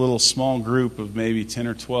with a little small group of maybe 10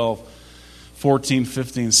 or 12, 14,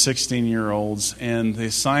 15, 16-year-olds. And the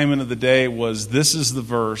assignment of the day was, this is the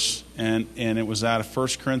verse, and it was out of 1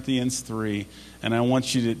 Corinthians 3. And I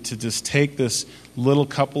want you to just take this little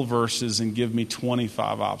couple verses and give me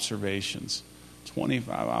 25 observations.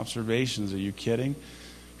 25 observations, are you kidding?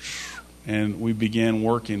 And we began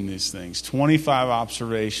working these things. 25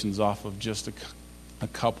 observations off of just a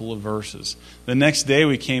couple of verses. The next day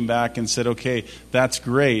we came back and said, okay, that's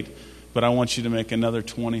great, but I want you to make another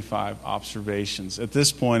 25 observations. At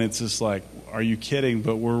this point, it's just like, are you kidding?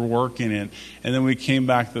 But we're working it. And then we came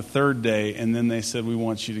back the third day, and then they said, we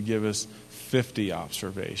want you to give us 50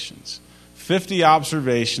 observations. 50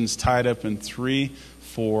 observations tied up in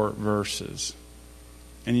 3-4 verses.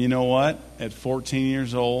 And you know what? At 14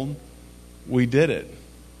 years old, we did it.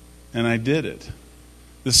 And I did it.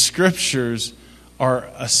 The scriptures are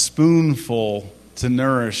a spoonful to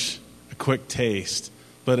nourish a quick taste,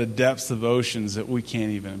 but a depth of oceans that we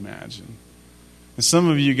can't even imagine. And some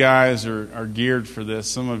of you guys are geared for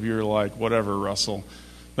this. Some of you are like, whatever, Russell.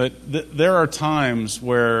 But there are times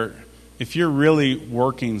where if you're really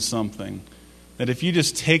working something, that if you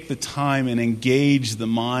just take the time and engage the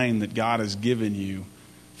mind that God has given you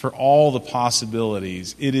for all the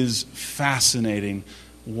possibilities, it is fascinating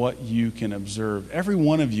what you can observe. Every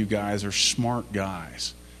one of you guys are smart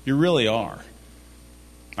guys. You really are.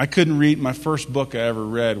 I couldn't read, my first book I ever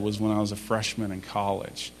read was when I was a freshman in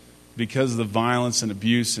college. Because of the violence and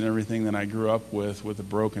abuse and everything that I grew up with a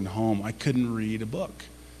broken home, I couldn't read a book.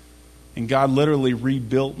 And God literally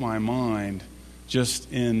rebuilt my mind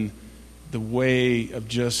just in the way of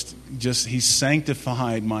just He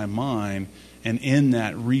sanctified my mind, and in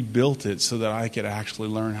that rebuilt it so that I could actually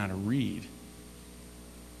learn how to read.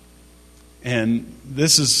 And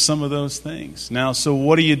this is some of those things. Now, so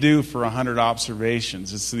what do you do for 100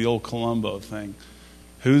 observations? It's the old Columbo thing.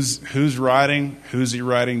 Who's writing? Who's he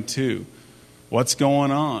writing to? What's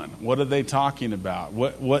going on? What are they talking about?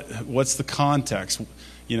 What's the context?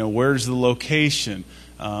 Where's the location?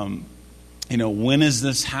 When is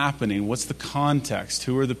this happening? What's the context?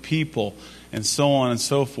 Who are the people? And so on and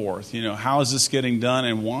so forth. How is this getting done?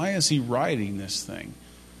 And why is he writing this thing?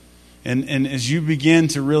 And as you begin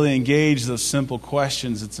to really engage those simple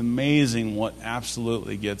questions, it's amazing what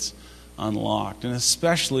absolutely gets unlocked. And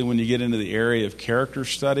especially when you get into the area of character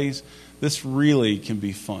studies, this really can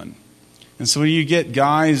be fun. And so when you get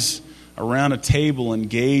guys around a table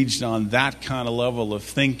engaged on that kind of level of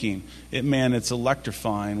thinking, it's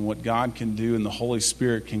electrifying what God can do, and the Holy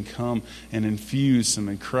Spirit can come and infuse some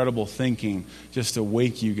incredible thinking just to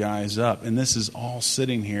wake you guys up. And this is all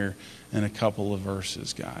sitting here in a couple of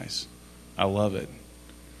verses, guys. I love it.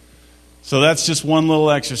 So that's just one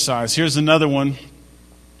little exercise. Here's another one.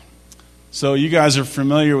 So you guys are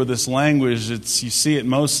familiar with this language. You see it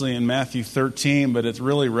mostly in Matthew 13, but it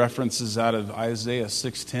really references out of Isaiah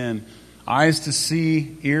 6:10. Eyes to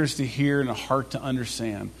see, ears to hear, and a heart to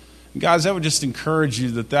understand. And guys, I would just encourage you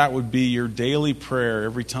that would be your daily prayer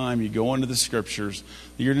every time you go into the Scriptures.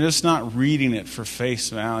 That you're just not reading it for face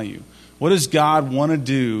value. What does God want to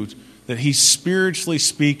do that He, spiritually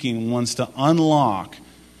speaking, wants to unlock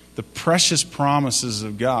the precious promises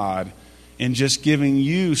of God in just giving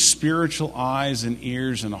you spiritual eyes and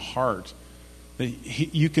ears and a heart, that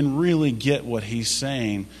you can really get what He's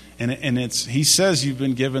saying. And He says you've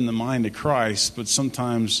been given the mind of Christ, but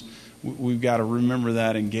sometimes we've got to remember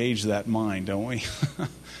that, engage that mind, don't we?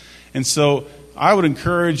 And so I would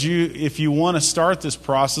encourage you, if you want to start this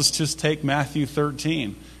process, just take Matthew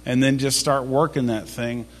 13 and then just start working that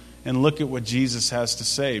thing and look at what Jesus has to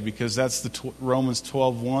say, because that's the Romans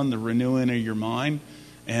 12:1, the renewing of your mind.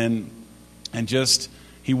 And just,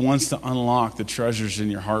 He wants to unlock the treasures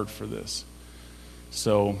in your heart for this.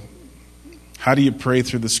 So, how do you pray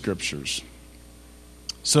through the Scriptures?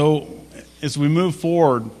 So, as we move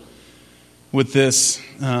forward with this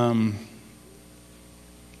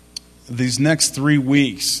these next 3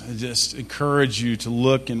 weeks, I just encourage you to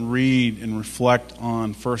look and read and reflect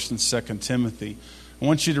on 1st and 2nd Timothy. I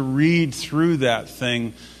want you to read through that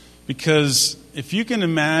thing, because if you can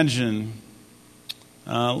imagine,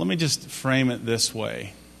 let me just frame it this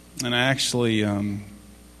way. And I actually I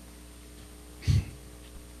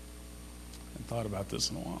thought about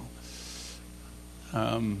this in a while.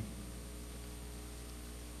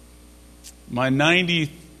 My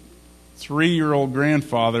 93-year-old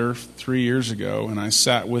grandfather 3 years ago, and I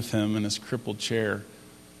sat with him in his crippled chair.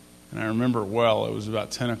 And I remember it well. It was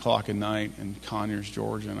about 10 o'clock at night in Conyers,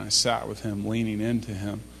 Georgia, and I sat with him, leaning into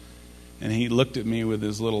him. And he looked at me with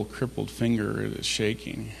his little crippled finger that was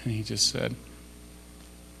shaking. And he just said,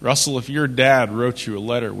 "Russell, if your dad wrote you a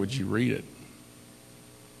letter, would you read it?"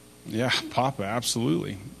 "Yeah, Papa,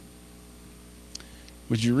 absolutely."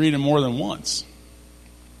 "Would you read it more than once?"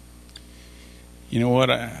 You know what?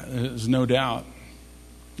 There's no doubt.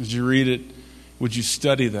 Did you read it? Would you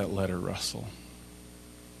study that letter, Russell?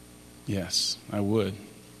 "Yes, I would."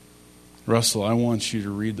 "Russell, I want you to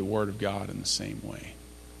read the Word of God in the same way.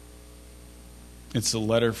 It's a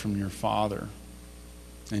letter from your father,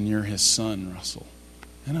 and you're his son, Russell.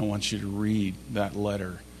 And I want you to read that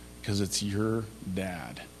letter because it's your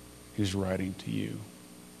dad who's writing to you."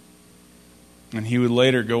 And he would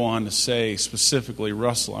later go on to say specifically,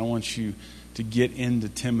 "Russell, I want you to get into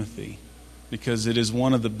Timothy, because it is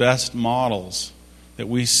one of the best models that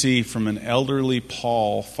we see from an elderly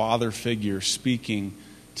Paul, father figure, speaking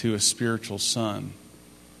to a spiritual son.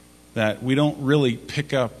 That we don't really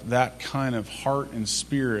pick up that kind of heart and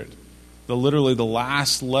spirit. Literally the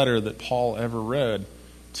last letter that Paul ever read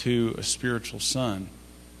to a spiritual son.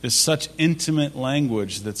 There's such intimate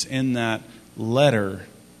language that's in that letter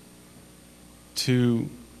to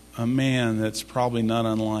a man that's probably not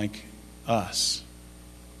unlike us.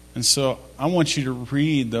 And so I want you to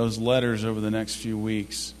read those letters over the next few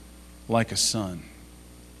weeks like a son.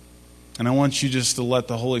 And I want you just to let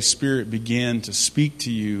the Holy Spirit begin to speak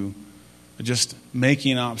to you, just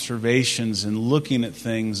making observations and looking at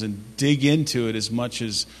things and dig into it as much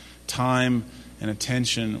as time and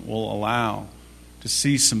attention will allow, to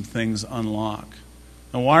see some things unlock.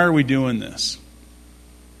 Now, why are we doing this?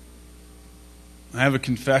 I have a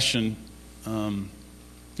confession.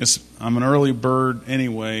 I'm an early bird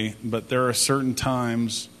anyway, but there are certain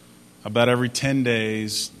times, about every 10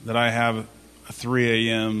 days, that I have a 3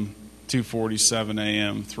 a.m., 2:47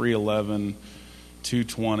 a.m., 3:11,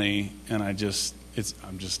 2:20, and I'm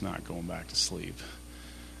just not going back to sleep.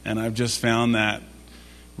 And I've just found that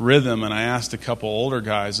rhythm, and I asked a couple older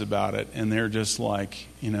guys about it, and they're just like,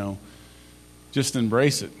 just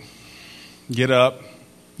embrace it. Get up,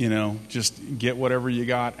 just get whatever you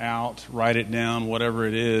got out, write it down, whatever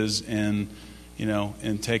it is, and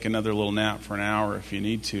take another little nap for an hour if you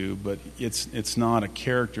need to. But it's not a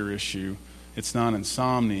character issue. It's not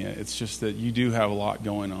insomnia. It's just that you do have a lot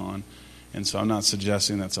going on. And so I'm not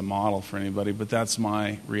suggesting that's a model for anybody, but that's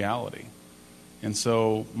my reality. And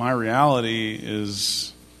so my reality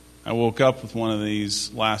is, I woke up with one of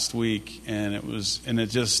these last week, and it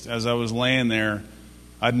just, as I was laying there,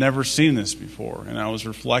 I'd never seen this before, and I was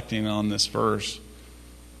reflecting on this verse.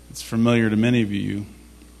 It's familiar to many of you.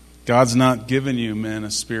 God's not given you, men,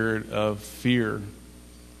 a spirit of fear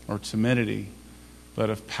or timidity,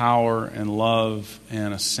 but of power and love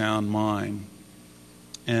and a sound mind.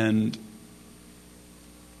 And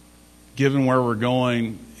given where we're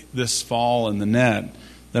going this fall in the net,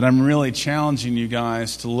 that I'm really challenging you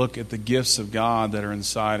guys to look at the gifts of God that are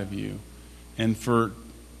inside of you. And for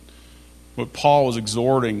what Paul was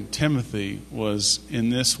exhorting Timothy was in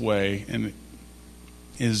this way, and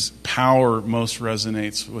his power most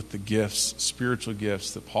resonates with the gifts, spiritual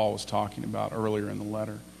gifts that Paul was talking about earlier in the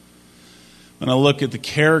letter. When I look at the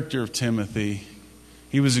character of Timothy,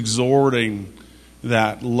 he was exhorting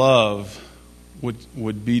that love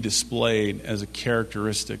would be displayed as a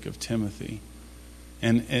characteristic of Timothy.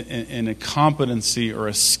 And a competency or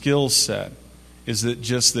a skill set is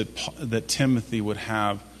that Timothy would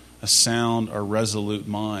have a sound or resolute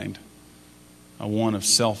mind, a one of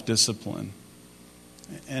self-discipline.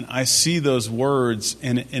 And I see those words,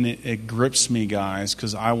 and it grips me, guys,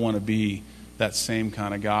 because I want to be that same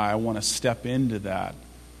kind of guy. I want to step into that,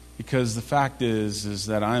 because the fact is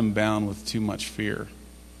that I'm bound with too much fear.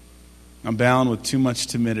 I'm bound with too much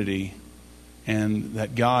timidity, and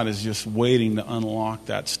that God is just waiting to unlock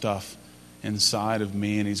that stuff inside of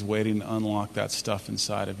me, and He's waiting to unlock that stuff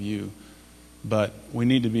inside of you. But we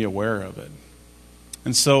need to be aware of it.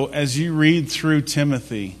 And so as you read through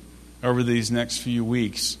Timothy over these next few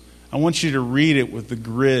weeks, I want you to read it with the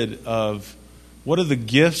grid of what are the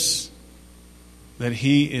gifts that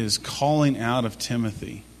he is calling out of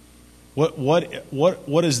Timothy?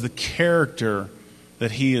 What is the character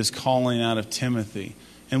that he is calling out of Timothy?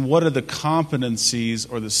 And what are the competencies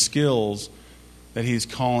or the skills that he's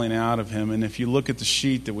calling out of him? And if you look at the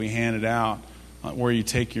sheet that we handed out where you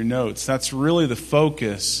take your notes, that's really the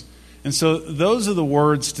focus. And so those are the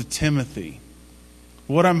words to Timothy.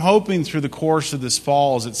 What I'm hoping through the course of this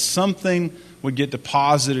fall is that something would get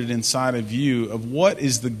deposited inside of you of what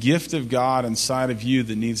is the gift of God inside of you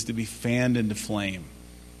that needs to be fanned into flame.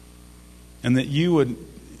 And that you would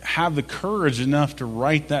have the courage enough to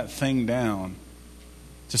write that thing down,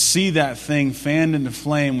 to see that thing fanned into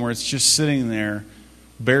flame where it's just sitting there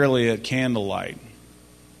barely at candlelight.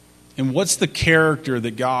 And what's the character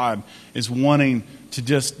that God is wanting to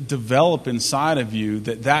just develop inside of you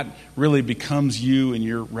that really becomes you and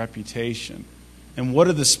your reputation? And what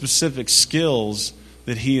are the specific skills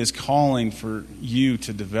that he is calling for you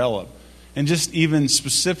to develop? And just even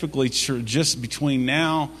specifically just between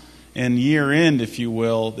now and year end, if you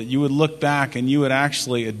will, that you would look back and you would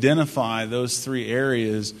actually identify those three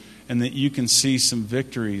areas and that you can see some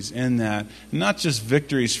victories in that. And not just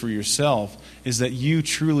victories for yourself, is that you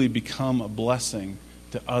truly become a blessing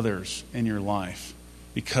to others in your life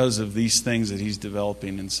because of these things that he's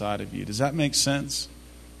developing inside of you. Does that make sense?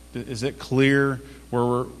 Is it clear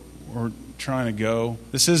where we're trying to go?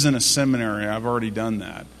 This isn't a seminary. I've already done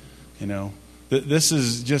that. This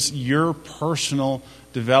is just your personal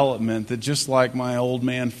development, that just like my old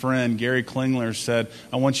man friend Gary Klingler said,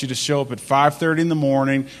 I want you to show up at 5:30 in the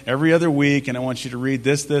morning every other week, and I want you to read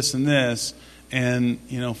this, this, and this. And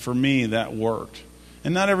for me, that worked.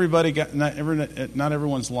 And not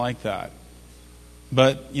everyone's like that.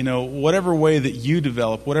 But whatever way that you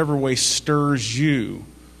develop, whatever way stirs you,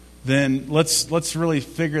 then let's really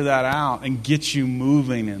figure that out and get you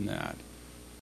moving in that.